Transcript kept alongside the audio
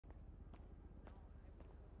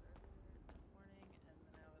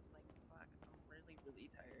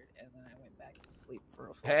and then I went back to sleep for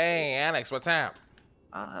a full Hey, Alex, what's up?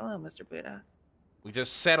 Hello, Mr. Buddha. We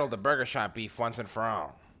just settled the burger shop beef once and for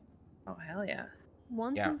all. Oh, hell yeah.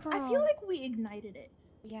 Once Yeah. and for all. I feel like we ignited it.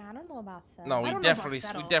 Yeah, I don't know about settle. No, I we don't know about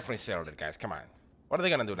definitely settled it, guys. Come on. What are they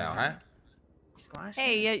gonna do now, huh? Squash.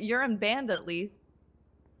 Hey, you're in band at least.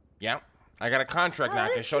 Yeah. I got a contract Oh, now. I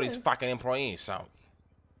that can is show these true. fucking employees. So,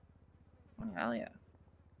 Oh, hell yeah.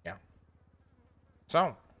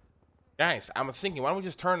 so, guys, I was thinking, why don't we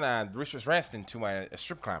just turn Rooster's Rest into a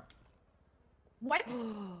strip club? What?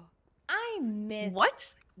 I miss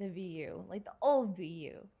the VU, like the old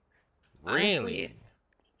VU. Really? Honestly,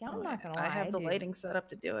 Yeah, I'm not gonna lie. I have the do. lighting set up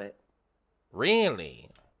to do it. Really?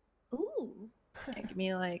 Ooh. Yeah, give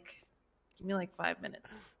me like 5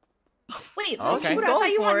 minutes. Wait, Okay. Buddha, I thought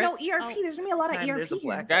you Go want for no ERP. There's gonna be a lot of Time, there's ERP a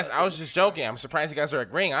here. black- Guys, I was just joking. I'm surprised you guys are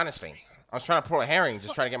agreeing, honestly. I was trying to pull a herring,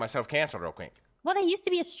 just trying to get myself canceled real quick. What? I used to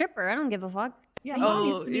be a stripper. I don't give a fuck. Yeah, See? you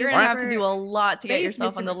used Oh, to be you're a gonna have to stripper. do a lot to get They used to be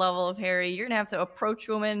yourself on the stripper. level of Harry. You're gonna have to approach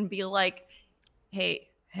women and be like, hey,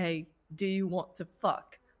 do you want to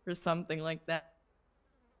fuck? Or something like that.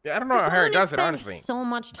 Yeah, I don't know how Harry does it, honestly. So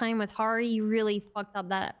much time with Hari, you really fucked up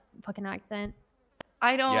that fucking accent.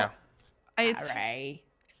 I don't. Yeah. It's, Alright.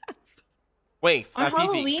 Wait, On Fifi,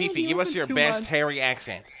 Halloween, Fifi, he give us was your too best much. Harry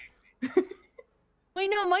accent. Wait,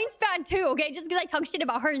 no, mine's bad too. Okay, just because I talk shit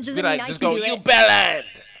about hers Just doesn't be mean like, I just can go, do you it. bellend!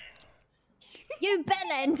 You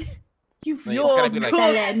bellend. You No, you just gotta be like,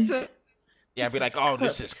 bellend. yeah, be like, oh,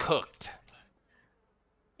 this is cooked.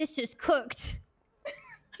 This is cooked.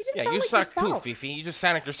 You just Yeah, sound you like suck too, yourself. Fifi. You just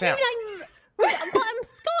sound like yourself. But I'm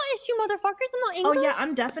Scottish, you motherfuckers. I'm not English. Oh yeah,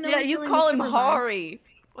 I'm definitely. yeah, you feeling call the him super vibe. Hari.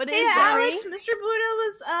 What is Hey, that? Alex, Mr. Buddha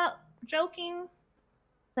was joking.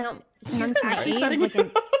 I don't He's pronounce my actually A's setting like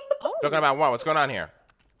an... Oh, Talking about what? What's going on here?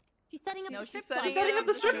 she's setting up No, the she's strip club. She's setting up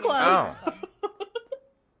the strip club. Oh.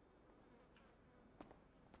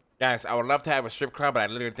 Guys, I would love to have a strip club, but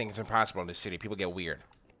I literally think it's impossible in this city. People get weird.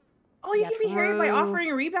 Oh, you Yeah, can be Harry by true. offering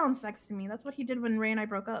rebound sex to me. That's what he did when Ray and I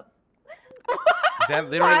broke up. Is that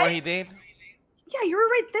literally what he did? Yeah, you were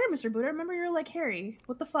right there, Mr. Buddha. Remember, you were like Harry.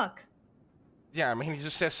 What the fuck? Yeah, I mean, he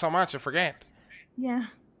just says so much, I forget. Yeah.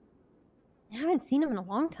 I haven't seen him in a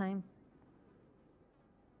long time.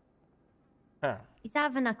 Huh. He's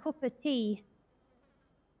having a cup of tea.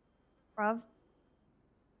 Bruv.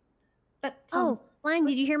 That sounds... Oh, Lion,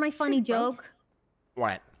 did you hear my funny Shit, bruv. joke?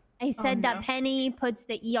 What? I said that no. Penny puts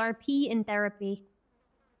the ERP in therapy.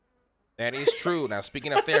 That is true. Now,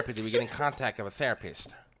 speaking of therapy, did we get in contact with a therapist?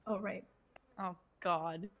 Oh, right. Oh,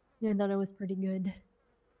 God. I thought it was pretty good.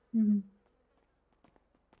 Mm-hmm.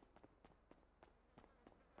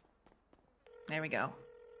 There we go.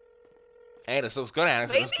 Hey, this looks good,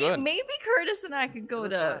 Alex. It looks good. Maybe Curtis and I could go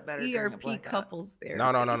looks a to lot better during a ERP blackout. couples there.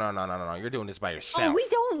 No. You're doing this by yourself. Oh, we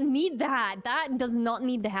don't need that. That does not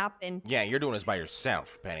need to happen. Yeah, you're doing this by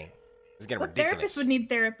yourself, Penny. It's getting What ridiculous. therapist would need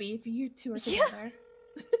therapy if you two are Yeah. together?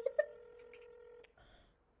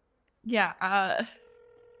 Yeah,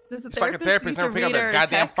 does a This fucking therapist therapist need never to pick up read their our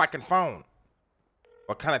goddamn texts? fucking phone.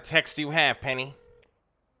 What kind of text do you have, Penny?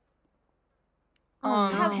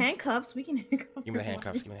 I have no. handcuffs. We can handcuff. Give me the her handcuffs.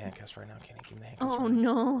 body. Give me the handcuffs right now, Kenny. Give me the handcuffs. Oh right now.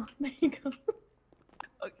 no. There you go.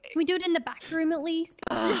 Okay. Can we do it in the back room at least?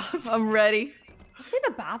 I'm ready. Did you say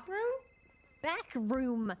the bathroom? Back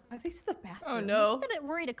room. I think it's the bathroom. Oh I'm no. just a bit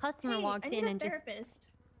worried a customer Hey, walks I need in a and just therapist.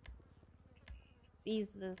 sees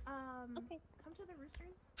this. Okay. Okay. Come to the roosters.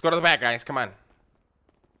 Let's go to the back, guys. Come on.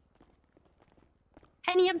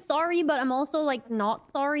 Penny, I'm sorry, but I'm also like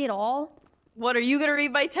not sorry at all. What, are you gonna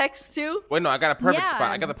read my text too? Wait, no, I got a perfect Yeah.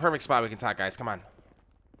 spot. I got the perfect spot we can talk, guys. Come on.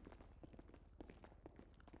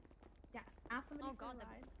 Yes. Ask somebody Oh, for God, a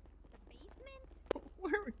ride. The basement?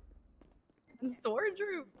 Where? The storage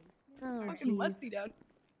room. Oh, Fucking jeez. musty down.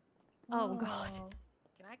 Oh, God.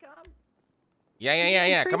 Can I come?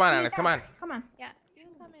 Yeah. Come on, Alex. Come on. Come on. Yeah, you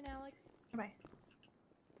can come in, Alex. Bye.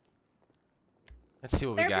 Let's see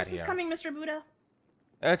what we got Therapist is here. coming, Mr. Buddha.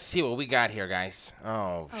 Let's see what we got here, guys.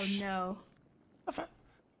 Oh, Oh no.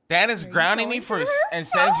 Dad is Are you grounding me going for for her? and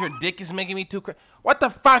says your dick is making me too. What the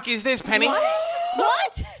fuck is this, Penny?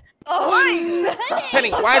 What? Oh,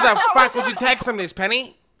 Penny, why the fuck would you text him this,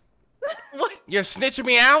 Penny? What? You're snitching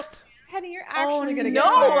me out? Penny, you're Oh, actually gonna no,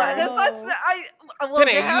 get fired. that's not. Well,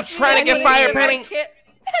 Penny, there are you has to be trying to get a fired, way. I Penny? can't- Penny,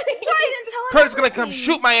 I didn't tell him Kurt's gonna come everything.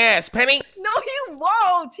 shoot my ass, Penny. No, he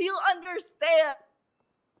won't. He'll understand.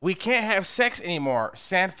 We can't have sex anymore,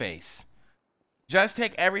 Sandface. Just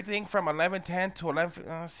take everything from 11:10 to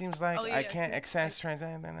 11. Seems like Oh, yeah, I yeah. can't access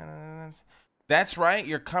transactions. That's right.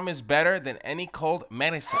 Your cum is better than any cold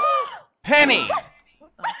medicine. Penny,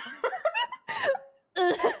 What the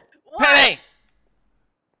fuck? Penny.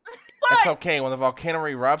 That's It's okay. When the volcano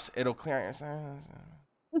erupts, it'll clear.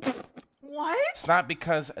 What? It's not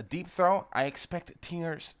because a deep throat. I expect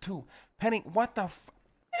tears too. Penny, what the?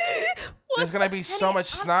 There's gonna be so much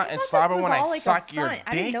snot and slobber when I suck your dick.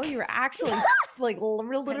 I didn't know you were actually like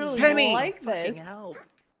literally Penny! like this. Fucking help.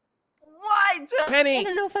 What? Penny, I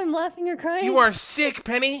don't know if I'm laughing or crying. you are sick,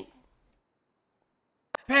 Penny.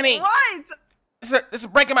 Penny, What? this is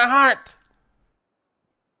breaking my heart.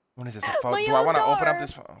 What is this? A phone? My Do I own want to open up door.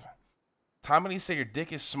 this phone? Tommy said your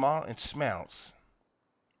dick is small and smells.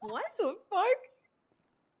 What? The fuck?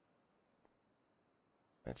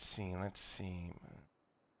 Let's see.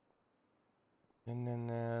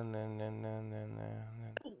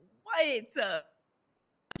 What?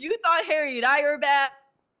 You thought Harry and I were bad?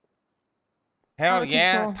 Hell Out of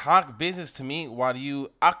yeah, control. talk business to me while you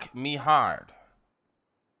uck me hard.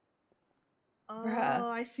 Oh, Bruh.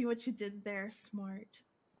 I see what you did there. Smart.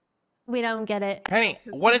 We don't get it. Penny,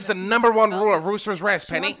 Because what he is the knows number one spell rule it. of Rooster's Rest,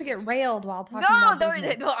 She Penny? wants to get railed while talking No, about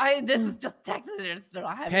business. this is just Texas.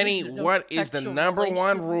 Penny, what is the number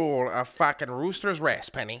one rule of fucking Rooster's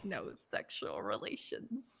Rest, Penny? No sexual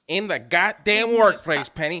relations. In the goddamn In the workplace,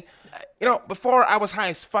 co- Penny. You know, before I was high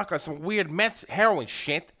as fuck on some weird meth heroin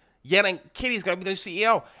shit, yelling Kitty's gonna be the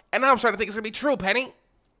CEO, and now I'm starting to think it's gonna be true, Penny.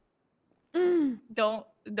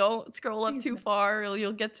 Don't scroll up Please too no. far, or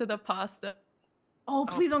you'll get to the pasta. Oh,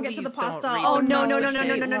 please don't get to the please don't pasta. read Oh the no pasta no no no no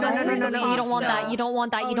shit. no no no Don't no no read no the no! You don't want pasta. that! You don't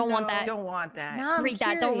want that! Oh, You don't want no. that! Don't want that. Now I'm Read that.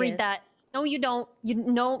 curious. Don't read that. No, you don't. You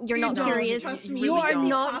no, you're You not don't. curious. Trust You me, You really are don't.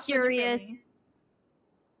 not pasta curious. differently.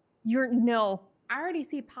 You're no. I already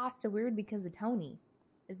see pasta weird because of Tony.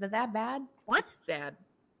 Is that bad? What? It's bad.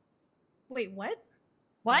 Wait, what?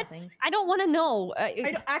 What? Nothing. I don't want to know.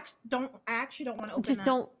 I actually don't want to open just that.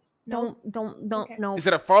 don't. No. Don't. Okay. No. Is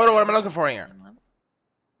it a photo? What am I looking for here?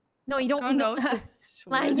 No, you don't. Oh no, it's just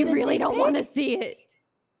Lan, you really don't want to see it.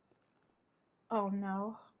 Oh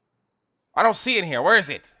no. I don't see it here. Where is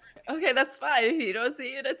it? Okay, that's fine. If you don't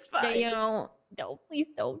see it, it's Yeah, fine. you know. No, please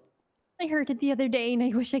don't. I heard it the other day, and I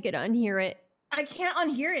wish I could unhear it. I can't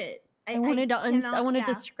unhear it. I wanted to. I cannot- wanted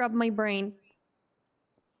to yeah. scrub my brain.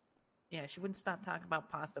 Yeah, she wouldn't stop talking about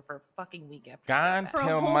pasta for a fucking week after. she Gone got For a back.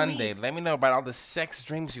 till whole Monday. week. Let me know about all the sex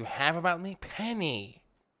dreams you have about me, Penny.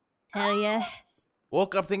 Hell yeah.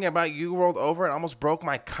 Woke up thinking about you, rolled over, and almost broke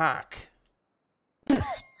my cock.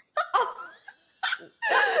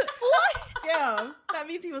 What? Damn, that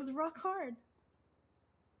means he was rock hard.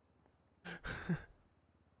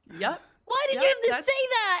 Yep. Why did Yeah, you have to that's- say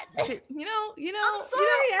that? You know. I'm sorry,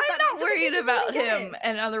 I I'm thought- not just in worried case you about didn't get him it.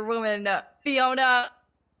 and other women. Fiona.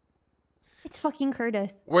 It's fucking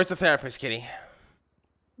Curtis. Where's the therapist, Kitty?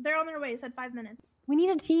 They're on their way. Said 5 minutes. We need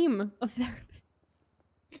a team of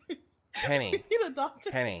therapists. Penny. Need a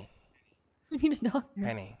doctor. Penny. We need a doctor.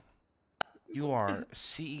 Penny. You are a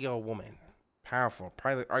CEO woman. Powerful.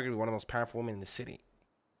 Probably arguably one of the most powerful women in the city.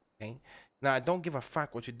 Okay? Now, I don't give a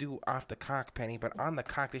fuck what you do off the cock, Penny, but on the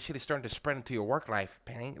cock, this shit is starting to spread into your work life,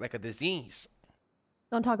 Penny, like a disease.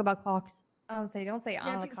 Don't talk about cocks. I'll say, don't say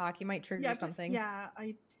on the because- cock. You might trigger Yeah, something. Yeah,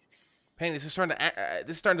 Penny, this is starting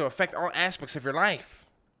to affect all aspects of your life.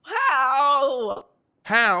 How?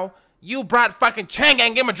 How? You brought fucking Changa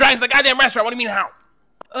and gave him a drag to the goddamn restaurant. What do you mean how?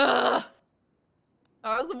 Ugh.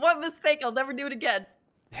 That was one mistake. I'll never do it again.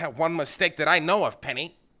 Yeah, one mistake that I know of,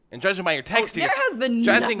 Penny. And judging by your text here, there has been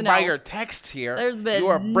judging nothing by else. your text here, There's been you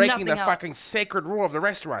are breaking the nothing else. fucking sacred rule of the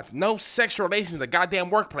restaurant. No sexual relations in the goddamn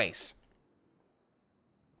workplace.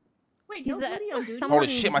 wait, He's no a- booty on duty. someone- Holy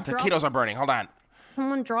shit, my drop- taquitos are burning. Hold on.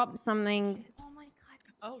 Someone dropped something. Oh my god.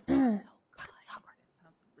 Oh, Mm. so good. It's awkward. It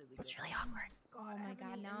sounds really good. It's really awkward. Oh I my haven't god,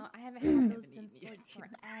 eaten. no. I haven't had those Haven't since eaten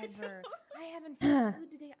like yet. forever. I haven't found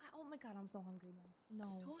food today. Oh my god, I'm so hungry now.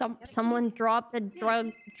 No. Someone dropped a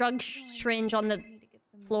drug syringe on the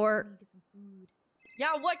floor.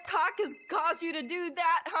 Yeah, what cock has caused you to do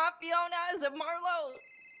that, huh, Fiona? Is it Marlo?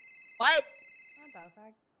 What?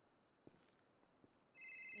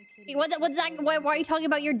 Hey, what's that? Why are you talking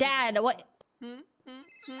about your dad? What? Hmm? Hmm?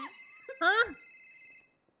 Hmm? Huh?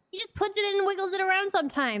 He just puts it in and wiggles it around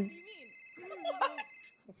sometimes.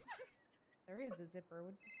 There is a zipper.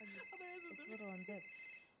 What the fuck is it's little unzipped.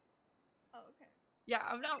 Oh, okay. Yeah,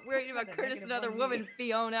 I'm not worried about Kinda Curtis and negative other 1 women,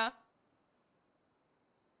 Fiona.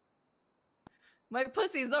 My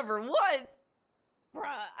pussy's number one. Bruh,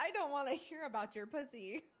 I don't want to hear about your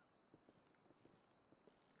pussy.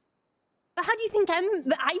 But how do you think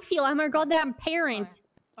I feel? I'm her goddamn parent.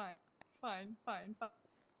 Fine, fine, fine, fine.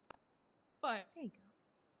 Fine. There you go.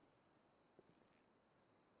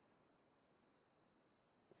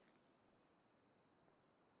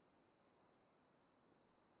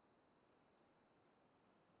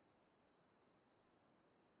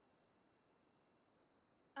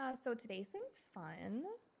 So today's been fun.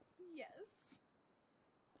 Yes.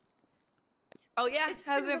 Oh yeah, It's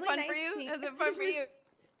has been it been really fun nice for you? seeing- Has it it's been been fun for really- you?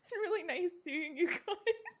 It's been really nice seeing you guys.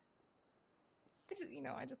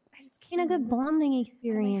 I just And came a good over bonding at my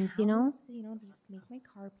experience, you know? house to, to just make my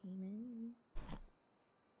car payment.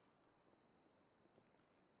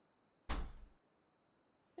 It's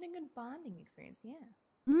been a good bonding experience, yeah.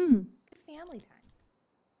 Mm. Good family time.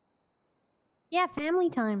 Yeah, family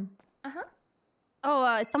time. Uh-huh.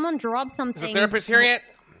 Oh, someone dropped Is something. the therapist here yet?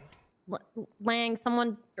 Lang,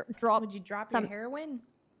 someone dropped. Would you drop some- your heroin?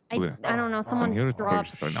 I don't know. Someone here to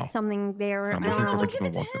dropped right now. something there. I'm I looking don't for know.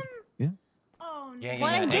 Reginald Watson. Yeah. Oh no. Yeah, yeah,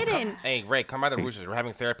 Well, I yeah. Hey, didn't. hey, Ray, come by the Hey. roosters. We're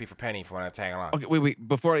having therapy for Penny if you want to tag along. Okay, wait.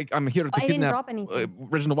 Before I'm here to I didn't kidnap drop anything.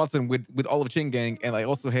 Reginald Watson with Olive Chain Gang, and I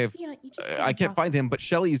also have. You just I can't drop find it. him, but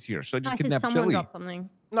Shelly's here. Should I just I said kidnap someone Shelly? dropped something.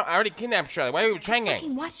 No, I already kidnapped Shirley. Why are you with Chang Gang?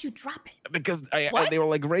 Fucking watch you drop it. Because What? they were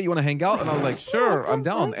like, Ray, you want to hang out? And I was like, sure, I'm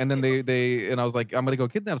down. And then and I was like, I'm gonna go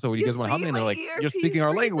kidnap someone. You You guys want to help see me? And they're my like, you're ERPs speaking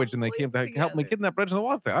our bringing the language, and they came to boys help me together. kidnap Reginald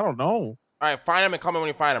Watson. I don't know. All right, find him and call me when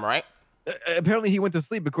you find him, all right? Apparently, he went to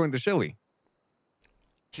sleep, according to Shelly.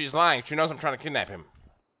 She's lying. She knows I'm trying to kidnap him.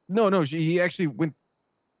 No, he actually went.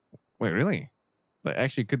 Wait, really? That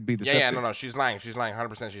actually could be deceptive. Yeah, no. She's lying. She's lying.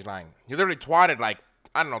 100% she's lying. He literally twatted like,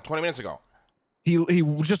 I don't know, 20 minutes ago. He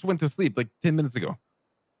just went to sleep like 10 minutes ago.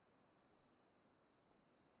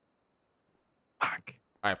 Fuck.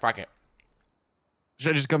 All right, fuck it.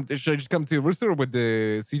 Should I just come to Rooster with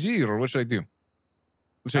the CG, or what should I do?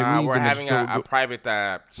 Should I leave We're and then having just a private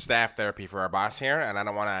staff therapy for our boss here, and I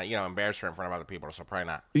don't want to, embarrass her in front of other people, so probably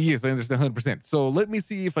not. Yes, I understand 100%. So let me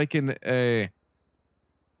see if I can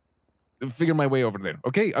figure my way over there.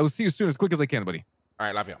 Okay, I will see you soon, as quick as I can, buddy. All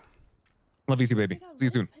right, love you. Love you too, baby. Yeah, See you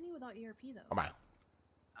where's soon. Penny without ERP though? Bye-bye.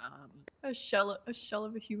 A shell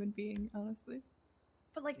of a human being, honestly.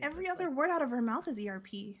 But like Yeah, every that's other like- word out of her mouth is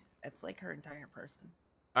ERP. That's like her entire person.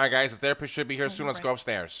 All right, guys, the therapist should be here Oh, soon. you're Let's right. go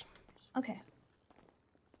upstairs. Okay.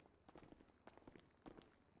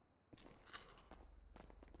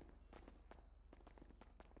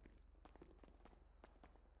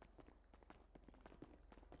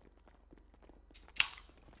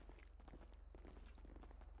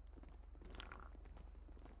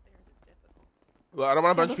 Stairs are difficult. Well, I don't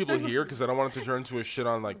want a Yeah, bunch of those people stairs are- here because I don't want it to turn into a shit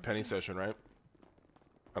on like Penny session, right?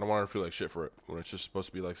 I don't want her to feel like shit for it when it's just supposed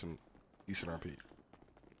to be like some decent RP.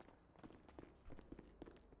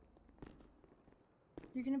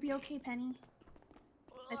 You're gonna be okay, Penny.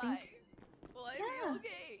 I think- Will I Yeah. be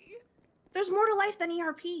okay? There's more to life than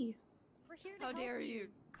ERP. We're here to How help dare you?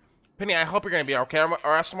 Penny, I hope you're gonna be okay,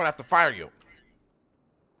 or else someone have to fire you.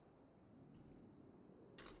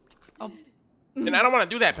 Oh. And I don't want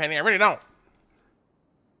to do that, Penny. I really don't.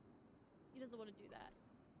 He doesn't want to do that.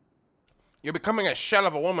 You're becoming a shell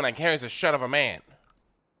of a woman that carries a shell of a man.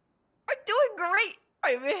 I'm doing great.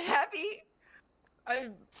 I'm happy.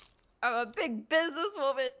 I'm a big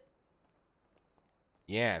businesswoman.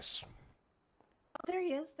 Yes. Oh, there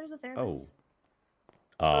he is. There's a therapist.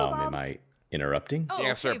 Oh. Bob. Am I interrupting? Oh,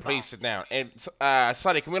 Yes, sir. hey, Please Bob. sit down. And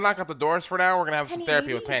Sonny, can we lock up the doors for now? We're gonna have some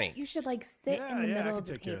therapy with Penny. You should like sit in the middle of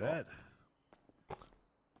the table.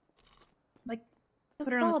 Like, This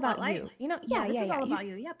put her is on all the about spotlight. you. You know, Yeah, yeah, this yeah, is yeah. all You- about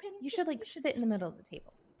you. Yeah, Penny. You should like sit in the middle of the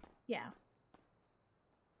table. Yeah.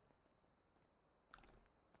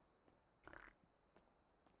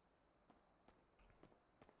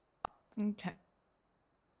 Okay.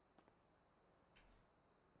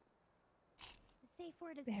 The safe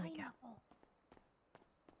word is There we go. pineapple.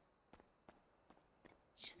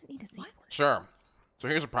 She doesn't need a safe word. Sure. So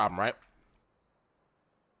here's the problem, right?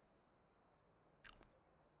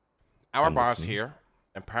 Our I'm boss listening. here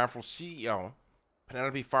and powerful CEO,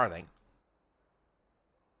 Penelope Farthing,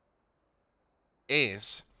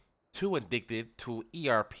 is too addicted to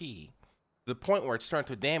ERP to the point where it's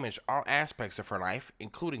starting to damage all aspects of her life,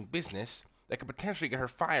 including business, that could potentially get her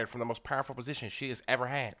fired from the most powerful position she has ever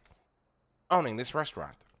had, owning this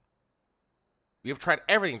restaurant. We have tried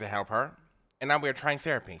everything to help her, and now we are trying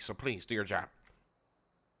therapy, so please do your job.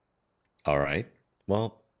 All right.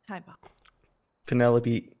 Well, Hi, Bob.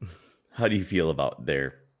 Penelope, how do you feel about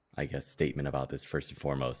their, I guess, statement about this first and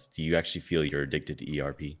foremost? Do you actually feel you're addicted to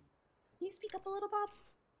ERP? Can you speak up a little, Bob?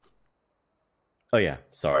 Oh, yeah.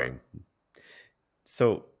 Sorry.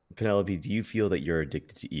 So, Penelope, do you feel that you're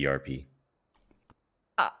addicted to ERP?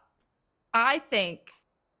 I think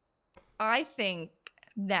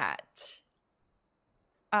that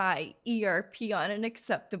I ERP on an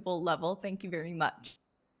acceptable level. Thank you very much.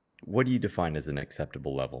 What do you define as an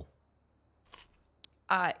acceptable level?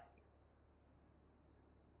 I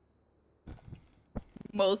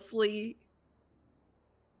mostly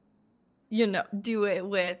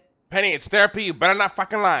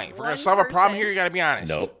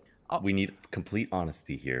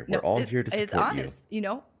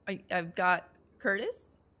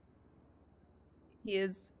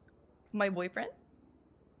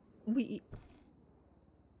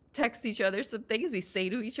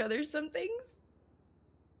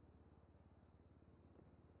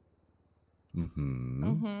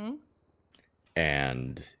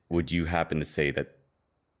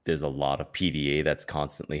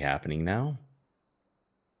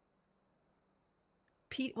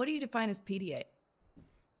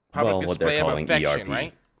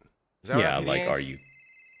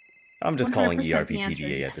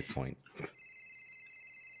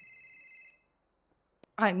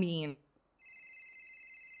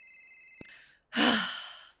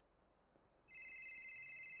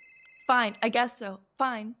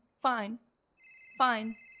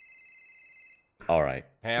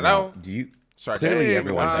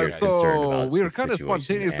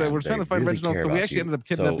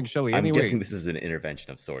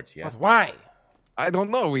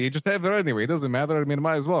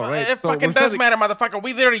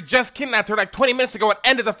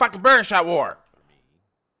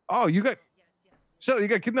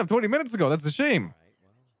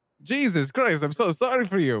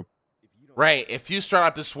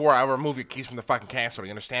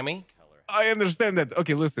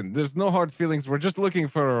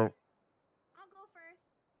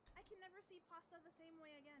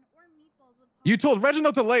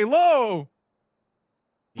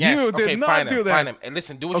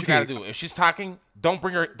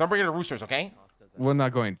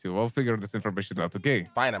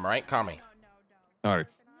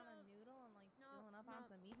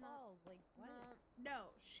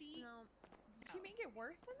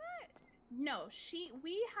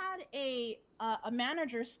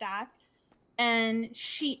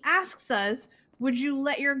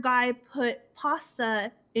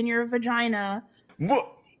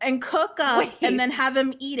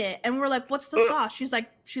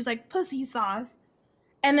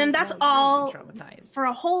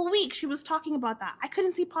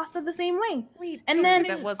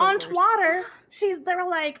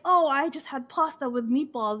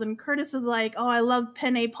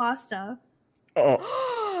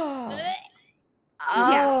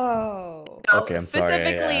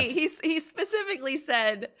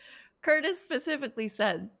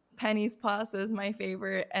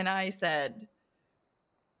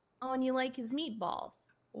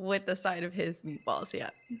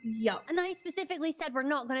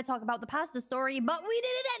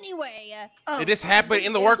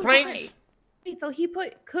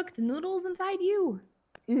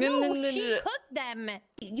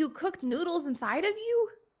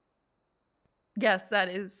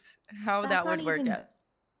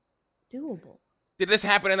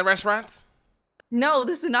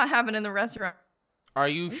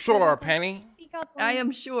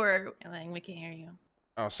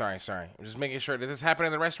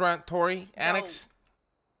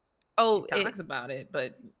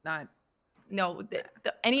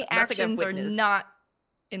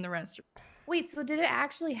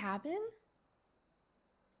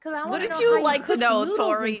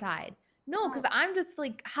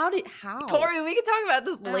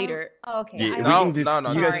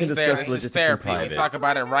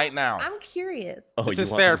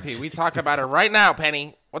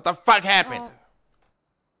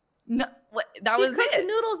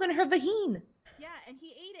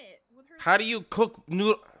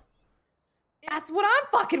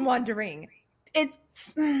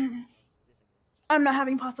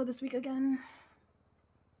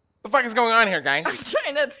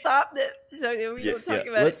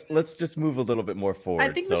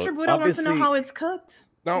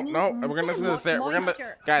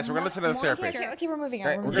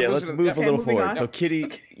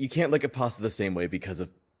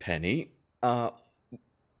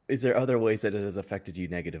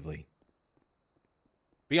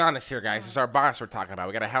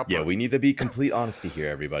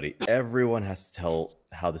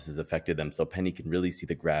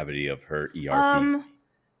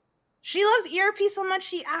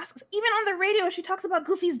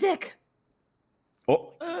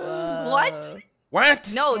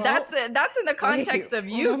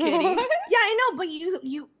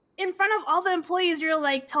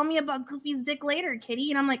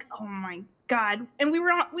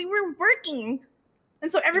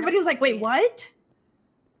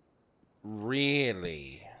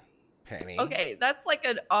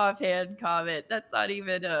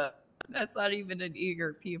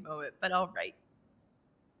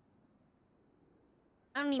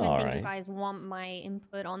I don't even All think right. you guys want my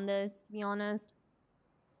input on this, to be honest.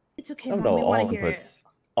 It's okay, Oh Mom. no, We want to hear it.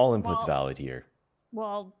 all inputs Well- valid here.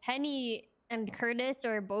 Well, Penny and Curtis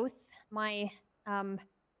are both my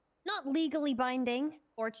not legally binding,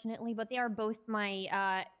 fortunately, but they are both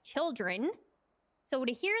my children. So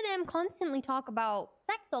to hear them constantly talk about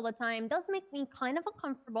sex all the time does make me kind of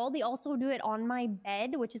uncomfortable. They also do it on my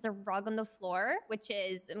bed, which is a rug on the floor, which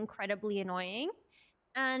is incredibly annoying.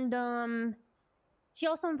 And she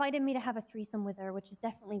also invited me to have a threesome with her, which is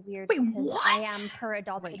definitely weird Wait, because I am what? her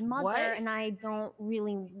adopted Wait, mother, what? and I don't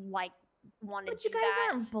really want to But do you guys that.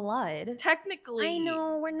 aren't blood. Technically, I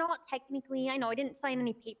know we're not technically. I know I didn't sign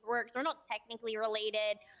any paperwork, so we're not technically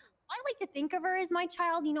related. I like to think of her as my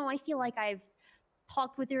child. You know, I feel like I've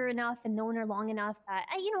talked with her enough and known her long enough that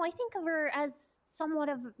I think of her as somewhat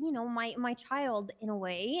of my child in a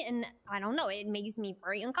way. And I don't know, it makes me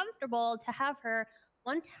very uncomfortable to have her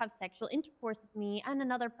want to have sexual intercourse with me and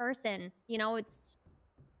another person. You know, it's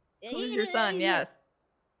who's your son? Yes.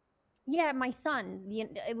 yeah, my son.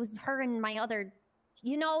 It was her and my other.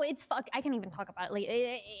 You know, it's fuck. I can't even talk about it. Like,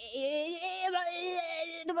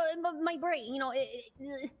 my brain. You know,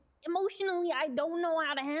 emotionally, I don't know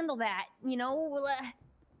how to handle that. You know,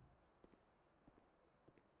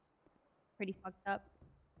 pretty fucked up.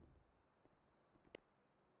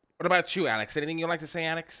 What about you, Alex? Anything you'd like to say,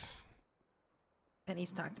 Alex?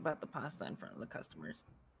 Penny's talked about the pasta in front of the customers.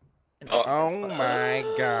 And I Oh, think that's fucked.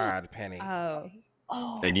 my God, Penny. Oh.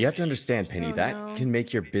 And you have to understand, Penny, Oh, that no. can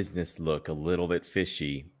make your business look a little bit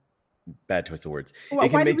fishy. Bad choice of words. Why It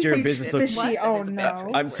can did make we your say business look. fishy? What? Oh That is a bad no.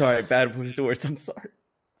 choice. I'm sorry, bad choice of words. I'm sorry.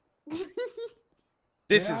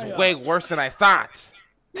 This is way worse than I thought.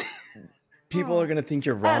 People are gonna think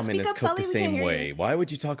your ramen speak is up, cooked the Sully, we can't same hear way. you. Why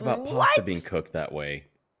would you talk about pasta What? being cooked that way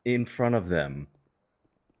in front of them?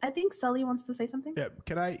 I think Sully wants to say something. Yeah,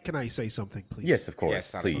 can I say something, please? Yes, of course, Yes,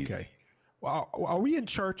 Sonny. please. Okay. Well, are we in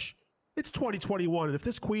church? It's 2021, and if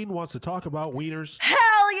this queen wants to talk about wieners, Hell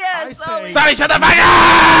I yes, say- Sully. Sonny, shut the fuck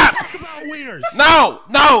up! talk about wieners.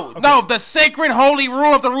 No. The sacred holy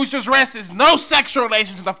rule of the Rooster's Rest is no sexual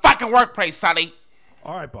relations in the fucking workplace, Sonny.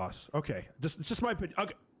 All right, boss. Okay, it's just my opinion.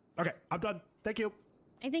 Okay, I'm done. Thank you.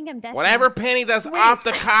 I think I'm definitely. Whatever Penny does off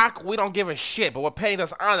the cock, we don't give a shit. But what Penny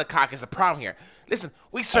does on the cock is the problem here. Listen,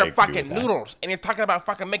 we serve agree fucking with that. noodles, and you're talking about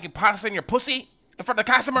fucking making pasta in your pussy in front of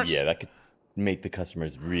the customers? Yeah, that could make the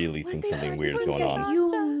customers really think something weird is going on.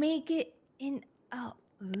 You make it in. Oh.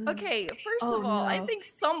 ooh. Okay, first Oh, of all, I no. think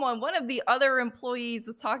one of the other employees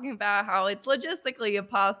was talking about how it's logistically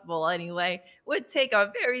impossible anyway, would take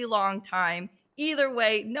a very long time. Either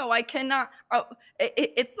way, no, I cannot.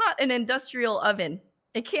 It's not an industrial oven.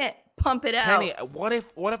 It can't pump it out. Penny, what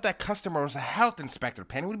if that customer was a health inspector,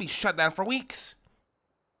 Penny? We'd be shut down for weeks.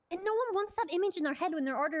 And no one wants that image in their head when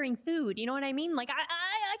they're ordering food. You know what I mean? Like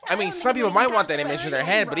I mean, some people might want that image in their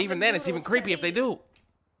head, but even then, it's even creepy if they do.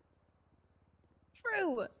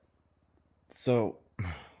 True. So,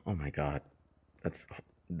 oh my god,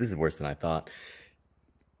 this is worse than I thought.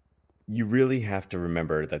 You really have to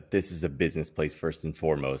remember that this is a business place first and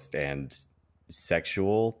foremost, and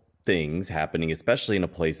sexual things happening, especially in a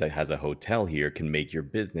place that has a hotel here, can make your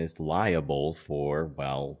business liable for,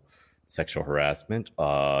 well, sexual harassment,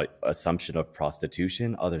 assumption of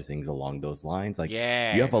prostitution, other things along those lines. Like,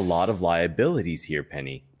 Yes. you have a lot of liabilities here,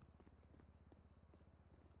 Penny.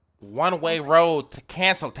 One-way road to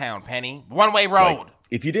Canceltown, Penny. One-way road. Like,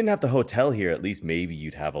 if you didn't have the hotel here, at least maybe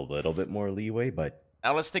you'd have a little bit more leeway, but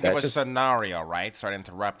Now let's think that of a just- scenario, right? Sorry to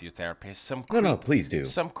interrupt you, therapist. no, please do.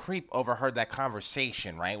 Some creep overheard that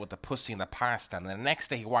conversation, right, with the pussy and the pasta, and the next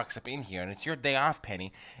day he walks up in here, and it's your day off,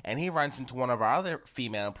 Penny, and he runs into one of our other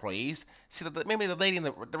female employees, see maybe the lady in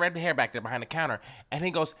the red hair back there behind the counter, and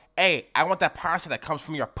he goes, "Hey, I want that pasta that comes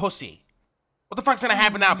from your pussy." What the fuck's gonna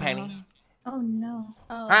happen now, Penny? Oh no.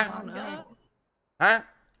 Oh, Huh? no. Huh?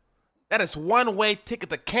 That is one-way ticket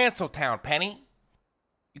to Canceltown, Penny.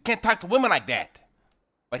 You can't talk to women like that.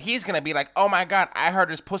 But he's gonna be like, "Oh my god, I heard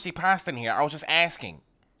there's pussy pasta in here. I was just asking."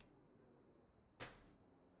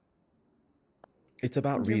 It's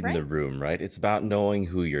about You're reading the right. room, right? It's about knowing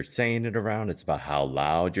who you're saying it around. It's about how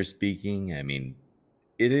loud you're speaking. I mean,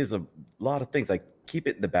 it is a lot of things. Like, keep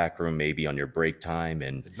it in the back room, maybe on your break time,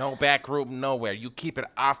 and No back room, nowhere. You keep it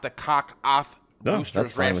off the cock, off No, Rooster's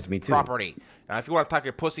that's fine Rest with me, too. property. Now, if you want to talk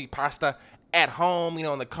your pussy pasta at home,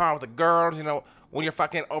 in the car with the girls, when you're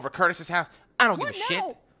fucking over Curtis's house, I don't give a shit.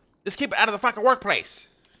 No. Just keep it out of the fucking workplace.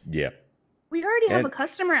 yeah. We already have And- a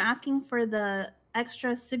customer asking for the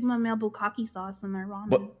extra Sigma male bukkake sauce in their ramen.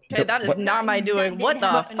 What? Okay, that is what- not my doing. What the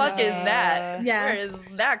happen. fuck is that? Yeah. Where is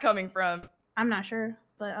that coming from? I'm not sure,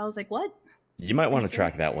 but I was like, what? You might want to I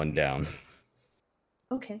track guess. that one down.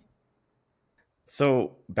 Okay.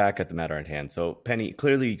 So back at the matter at hand. So Penny,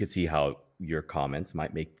 clearly you could see how your comments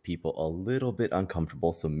might make people a little bit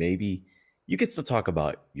uncomfortable. So maybe you could still talk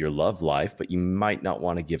about your love life, but you might not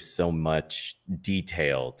want to give so much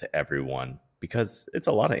detail to everyone because it's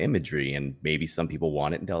a lot of imagery and maybe some people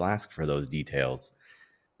want it and they'll ask for those details.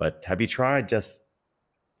 But have you tried just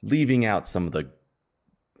leaving out some of the,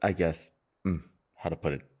 I guess, how to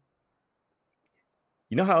put it?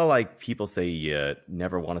 You know how like people say you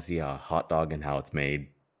never want to see a hot dog and how it's made?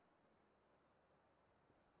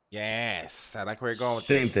 Yes, I like where you're going with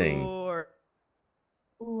Same this. thing. Ooh,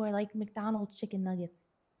 or like McDonald's chicken nuggets.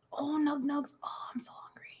 Oh, nug nugs. Oh, I'm so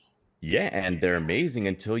hungry. Yeah, and they're amazing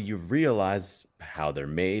until you realize how they're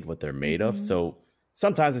made, what they're made of. So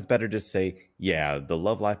sometimes it's better to say, yeah, the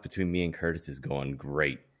love life between me and Curtis is going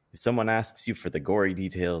great. If someone asks you for the gory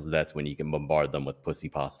details, that's when you can bombard them with pussy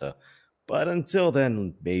pasta. But until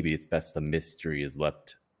then, maybe it's best the mystery is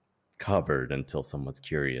left covered until someone's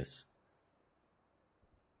curious.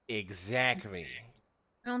 Exactly.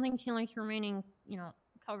 I don't think she likes remaining,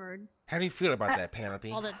 covered. How do you feel about that,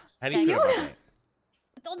 Penelope? All the How do you feel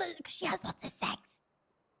about that? Because she has lots of sex.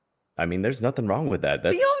 I mean, there's nothing wrong with that.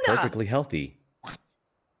 That's Fiona! perfectly healthy. What?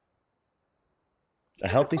 A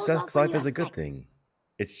healthy clothes off sex when life you is have a good sex. thing.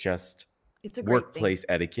 It's just It's a great workplace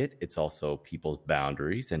etiquette. It's also people's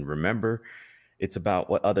boundaries. And remember, it's about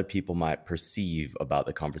what other people might perceive about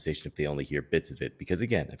the conversation if they only hear bits of it. Because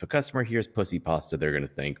again, if a customer hears pussy pasta, they're going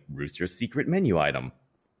to think Rooster's secret menu item.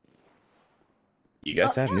 You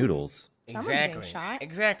guys have noodles. Someone's getting Exactly. shot.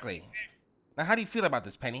 Exactly. Now, how do you feel about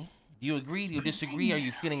this, Penny? Do you agree? Do you disagree? Are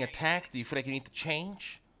you feeling attacked? Do you feel like you need to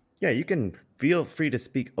change? Yeah, you can feel free to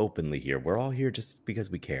speak openly here. We're all here just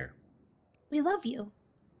because we care. We love you.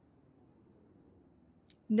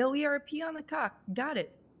 No ERP on the cock. Got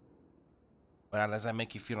it. Well, does that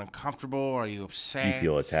make you feel uncomfortable? Are you upset? Do you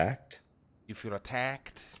feel attacked? You feel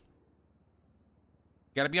attacked?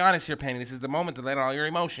 You gotta be honest here, Penny. This is the moment to let out all your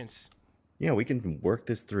emotions. Yeah, we can work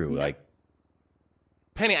this through. Like,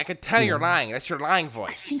 Penny, I can tell you're lying. That's your lying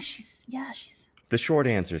voice. I think she's. the short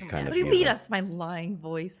answer is kind What of. do you know, mean that's my lying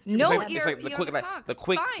voice? It's No like, ERP it's like the on quick, the like, cock. the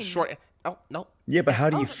quick, Fine. short. Oh no. Yeah, but how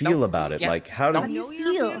do you feel about it? Yeah. Like, how does No do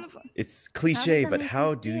you ERP on feel? the it's cliche, that but make how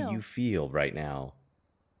you do feel? you feel right now?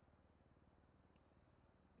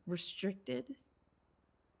 restricted.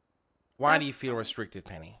 Why do you feel restricted,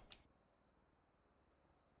 Penny?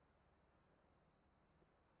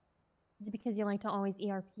 Is it because you like to always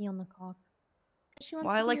ERP on the cock? She wants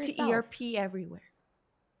Well, I to be like to herself. ERP everywhere.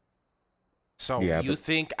 So Yeah, you but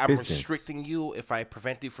think I'm business. restricting you if I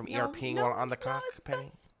prevent you from ERPing while on the cock, it's Penny?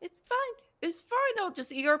 fine. It's fine. It's fine. I'll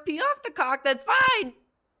just ERP off the cock. That's fine.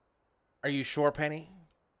 Are you sure, Penny?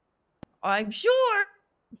 I'm sure.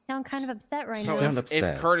 You sound kind of upset right So now. sound if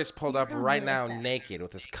upset. Curtis pulled You up sound right really now upset. naked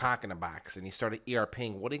with his cock in a box and he started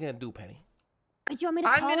ERPing, what are you gonna do, Penny? Do you want me to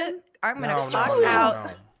I'm call gonna him? I'm gonna No, clock no, no, out.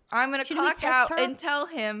 no. I'm gonna Should we clock test out her? and tell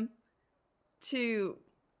him to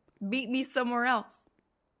meet me somewhere else.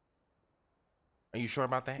 Are you sure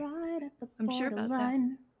about that? Right at the I'm sure about that.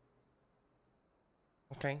 borderline.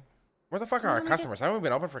 Okay. Where the fuck are our customers? Haven't we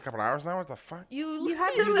been open for a couple hours now? What the fuck? You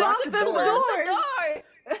have you to lock left the door. doors.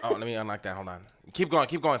 Oh, let me unlock that. Hold on. Keep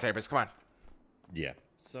going, therapist. Come on. Yeah.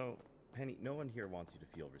 So, Penny, no one here wants you to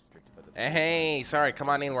feel restricted. But Hey, sorry. Come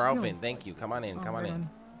on in. We're open. Thank you. Come on in. Come on in.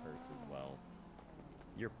 Hurt as well.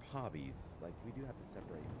 Your hobbies, like we do have to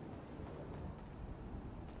separate.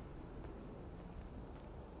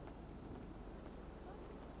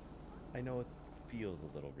 I know it feels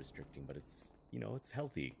a little restricting, but it's, it's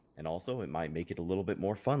healthy. And also it might make it a little bit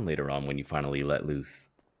more fun later on when you finally let loose.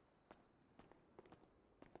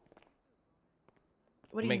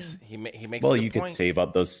 What do you mean? He makes Well, a good you could point. save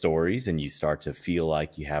up those stories and you start to feel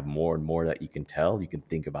like you have more and more that you can tell. You can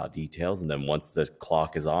think about details. And then once the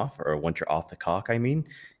clock is off, or once you're off the cock, I mean,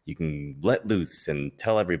 you can let loose and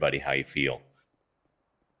tell everybody how you feel.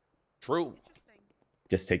 True.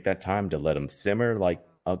 Just take that time to let them simmer. Like,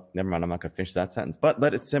 oh, never mind, I'm not gonna finish that sentence. But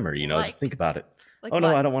let it simmer. Just think about it. Like Oh no,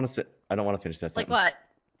 what? I don't want to. I don't want to finish that Like sentence.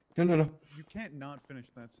 what? No. You can't not finish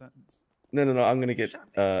that sentence. No. I'm gonna get.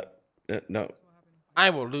 No. I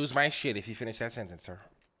will lose my shit if you finish that sentence, sir.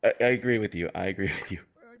 I agree with you.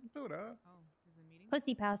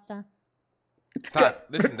 Pussy pasta. Stop.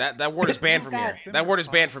 Listen, that word is banned from here. That word is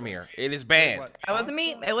banned from here. It is banned. That wasn't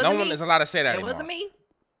me. It No wasn't one me. is allowed to say that It anymore. wasn't me.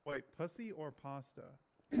 Wait, pussy or pasta?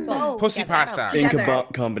 Oh, Pussy pasta. In Together.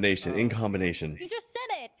 combination. In combination. You just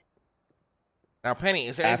said it. Now, Penny,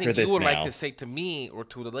 is there After anything you this would like now. to say to me or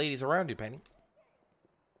to the ladies around you, Penny?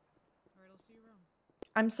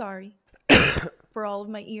 I'm sorry for all of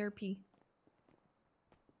my ERP.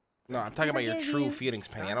 No, I'm talking about your forgive true you. feelings,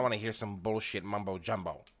 Penny. I don't want to hear some bullshit mumbo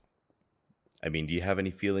jumbo. I mean, do you have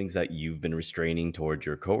any feelings that you've been restraining towards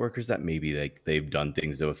your coworkers that maybe like they've done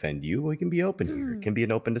things to offend you? We can be open here. It can be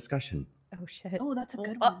an open discussion. Oh shit. Oh, that's a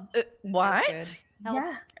good one. What?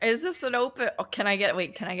 Yeah. Is this an open? Oh, can I get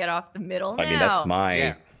off the middle now? I mean, that's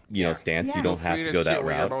my Yeah. stance. Yeah. You don't Feel have free to go sit that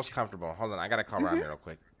where you're route. most comfortable. Hold on, I gotta call Robbie real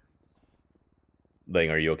quick.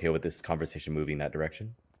 Lang, are you okay with this conversation moving that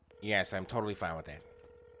direction? Yes, I'm totally fine with that.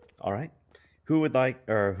 All right. Who would like,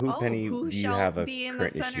 or who, Penny, who do you shall have a be in the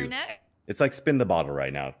current center issue? next? It's like spin the bottle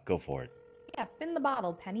right now. Go for it. Yeah, spin the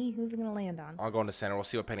bottle, Penny. Who's it gonna land on? I'll go in the center. We'll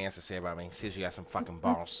see what Penny has to say about me. See if she got some fucking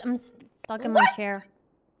balls. I'm stuck in my chair.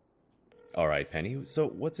 All right, Penny. So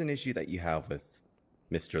what's an issue that you have with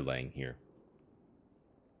Mr. Lang here?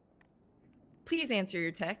 Please answer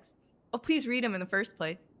your texts. Oh, please read them in the first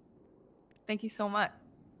place. Thank you so much.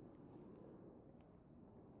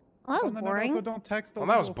 Well, that was then boring. also don't text. Well,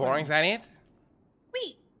 that was boring. Is that it?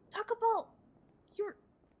 Wait, talk about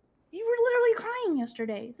you were literally crying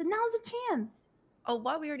yesterday. Then now's the chance. Oh,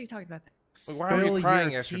 wow, we already talked about that. Wait, why were you Spill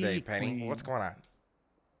crying your yesterday, tea, Penny? queen. What's going on?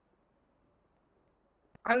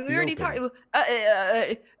 We already talked. open.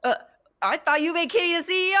 I thought you made Kitty the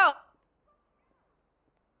CEO.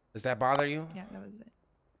 Does that bother you? Yeah, that was it.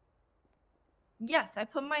 Yes, I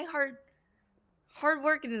put my hard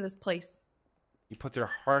work into this place. You put your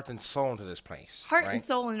heart and soul into this place. Heart right? and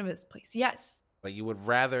soul into this place. Yes. Like you would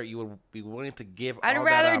be willing to give I'd all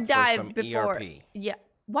rather that up die for some before. ERP. Yeah.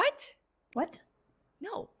 What? What?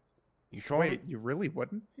 No. You sure? Wait, you really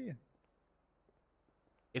wouldn't? Yeah.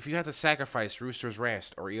 If you had to sacrifice Rooster's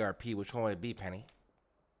Rest or ERP, which one would it be, Penny?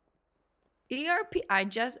 ERP. I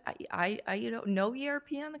you know, no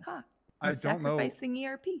ERP on the clock. I don't know. Sacrificing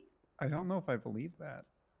ERP. I don't know if I believe that.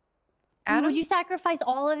 Adam, Would you sacrifice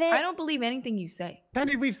all of it? I don't believe anything you say.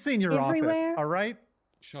 Penny, we've seen your Everywhere? office, all right?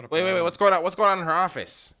 Shut up. Wait. What's going on? What's going on in her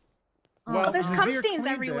office? Well, there's cum Nazir stains cleaned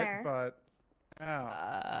it, everywhere. but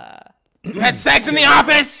yeah. You had sex in the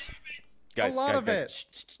office. Guys, A lot of guys,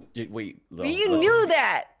 it. Wait. You knew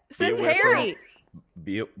that since aware for- Harry.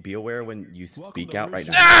 Be aware when you speak to out right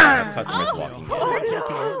Rooster. now. I have customers Oh, walking in.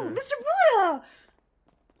 Oh no, Mr. Buddha!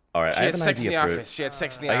 All right, She I had have an sex in the idea for. office. She had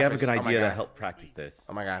sex in the I office. have a good Oh my idea to God. help practice this.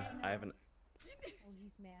 Oh my God. I have an. Oh,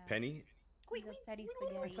 he's mad. Penny? He's upset he's I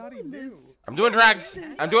spaghetti. thought he knew. I'm doing drugs.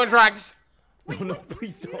 I'm doing drugs. No,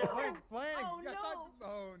 please don't. Flag. Oh, I no. thought-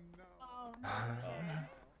 oh no.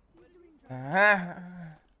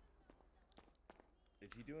 Is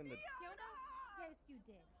he doing the? Yes, you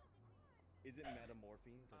did. Is it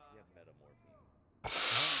metamorphine? Does he have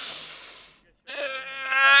metamorphine?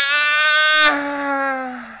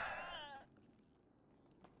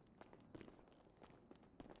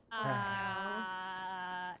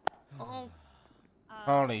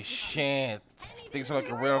 Holy shit. Things are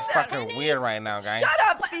looking real fucking weird right now, guys. Shut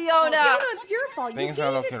up, Fiona. Fiona, it's your fault. Things you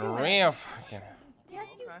are gave it looking to real him. fucking. Yes,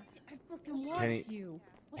 you. I fucking love Penny- you.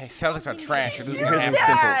 Hey, Celtics are trash. You're losing Here's half. some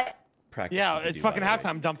simple practice. Yeah, you can it's do, by fucking the way.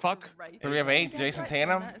 halftime, dumb fuck. 3 of 8, Jason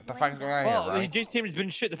Tatum. What the fuck is going on here, Well, bro? Jason Tatum's been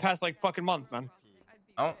shit the past like fucking month, man.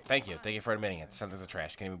 Oh, thank you. Thank you for admitting it. Celtics are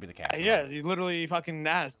trash. Can't even be the captain. Yeah, you literally fucking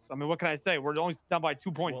ass. I mean, what can I say? We're only down by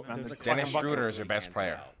 2 points, Well, man. there's It's a fucking Dennis bucket. Schroeder is your best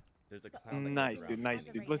player. There's a cloud that Nice, goes dude. around. Nice,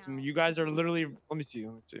 dude. Listen, you guys are literally. Let me see.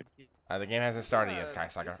 The game hasn't started yet,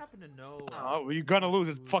 cocksucker. Oh, well, you're gonna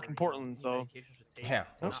lose. It's fucking Portland, so Yeah,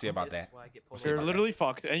 we'll see about that. We'll see you're about literally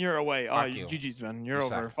fucked, and you're away. Oh, Fuck you. GG's, man. You're You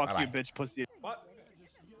over. suck. Fuck you, Bye-bye. bitch, pussy. What?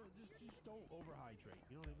 Just don't overhydrate.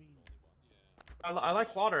 You know what I mean? I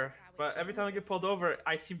like water, but every time I get pulled over,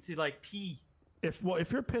 I seem to like pee. If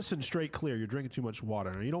you're pissing straight clear, you're drinking too much water.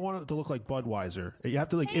 And you don't want it to look like Budweiser. You have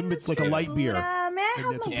to like Hey, it's like a Mr. light beer. Buddha, may I And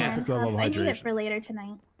have it's a my perfect level of handcuffs? I need it hydration. for later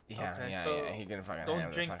tonight. Yeah, Okay, yeah, so yeah. He didn't fucking Don't have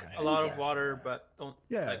the drink fucking a lot of handcuffs. water, but don't.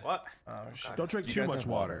 Yeah. Like what? Oh, shit. Don't drink Do you too guys much have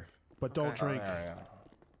water, but don't Okay. drink There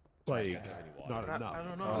like not I enough.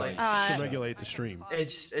 don't know. Holy Like To regulate the stream.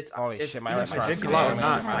 it's Holy if, shit, my if I restaurant's drink a lot or failing.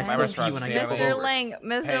 not. My I still pee restaurant's when I get pulled failing. Mr. over. Lang,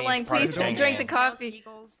 Mr. Penny's Lang, part of please the drink gang. the coffee.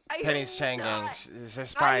 Penny's Chang gang. There's I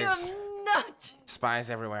spies. am not. Spies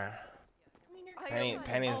everywhere. I am-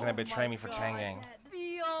 Penny's gonna oh betray my me for God. Chang gang.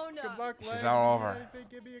 Fiona. Good luck, This is Lang. all If you over. need anything,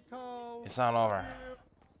 give me a call. It's all over.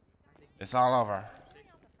 It's all over.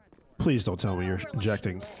 Please don't tell me you're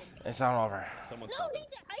injecting. It's all over. Someone No, stop they, it.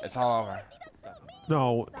 It's all over.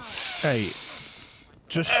 No. Hey.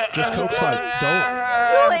 Just Coke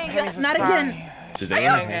Slide. doing? Penny's a Not spy. again. Does Chang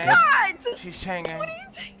anyone gang. have God. She's Chang gang. What are you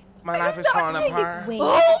saying? My life is falling apart. Wait.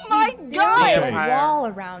 Oh my There's God. a Empire. wall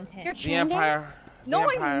around him. The Empire. No,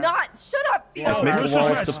 The Empire. I'm not. Shut up, The Fiona. Just make a Rooster's wall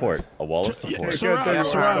of Rest. support. A wall of Yeah, support. surround, Yeah,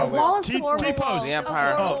 surround. Wall of T- support. T-pose. The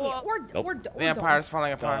Empire. Okay, or Nope. or The Empire's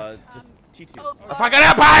falling apart. Just The fucking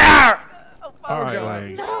Empire! All right,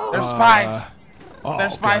 like There's spies. oh,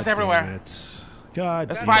 There's spies God damn everywhere. it. God,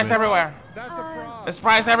 There's damn spies it. everywhere. That's a problem. There's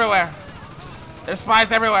spies everywhere. There's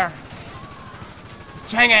spies everywhere.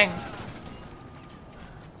 Changing.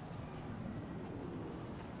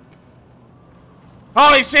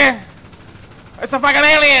 Holy shit! It's a fucking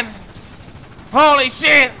alien! Holy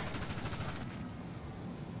shit!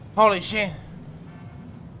 Holy shit!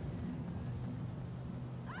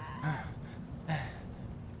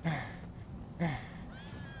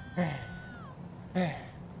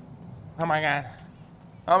 Oh my god.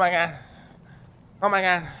 Oh my god. Oh my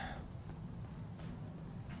god.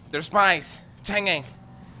 They're spies. Changing.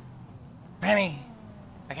 Penny.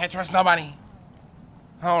 I can't trust nobody.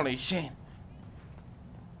 Holy shit.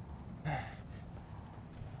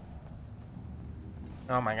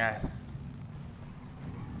 Oh my god.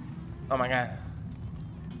 Oh my god.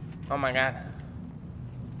 Oh my god.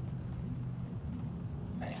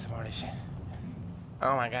 I need some more of this shit.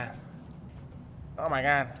 Oh my god. Oh my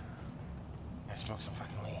god. I smoke some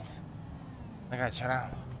fucking weed. I gotta chill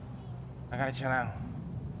out. I gotta chill out.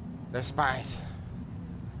 They're spies.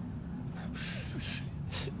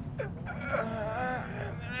 They're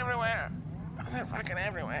everywhere. They're fucking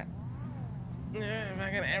everywhere. They're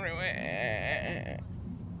fucking everywhere.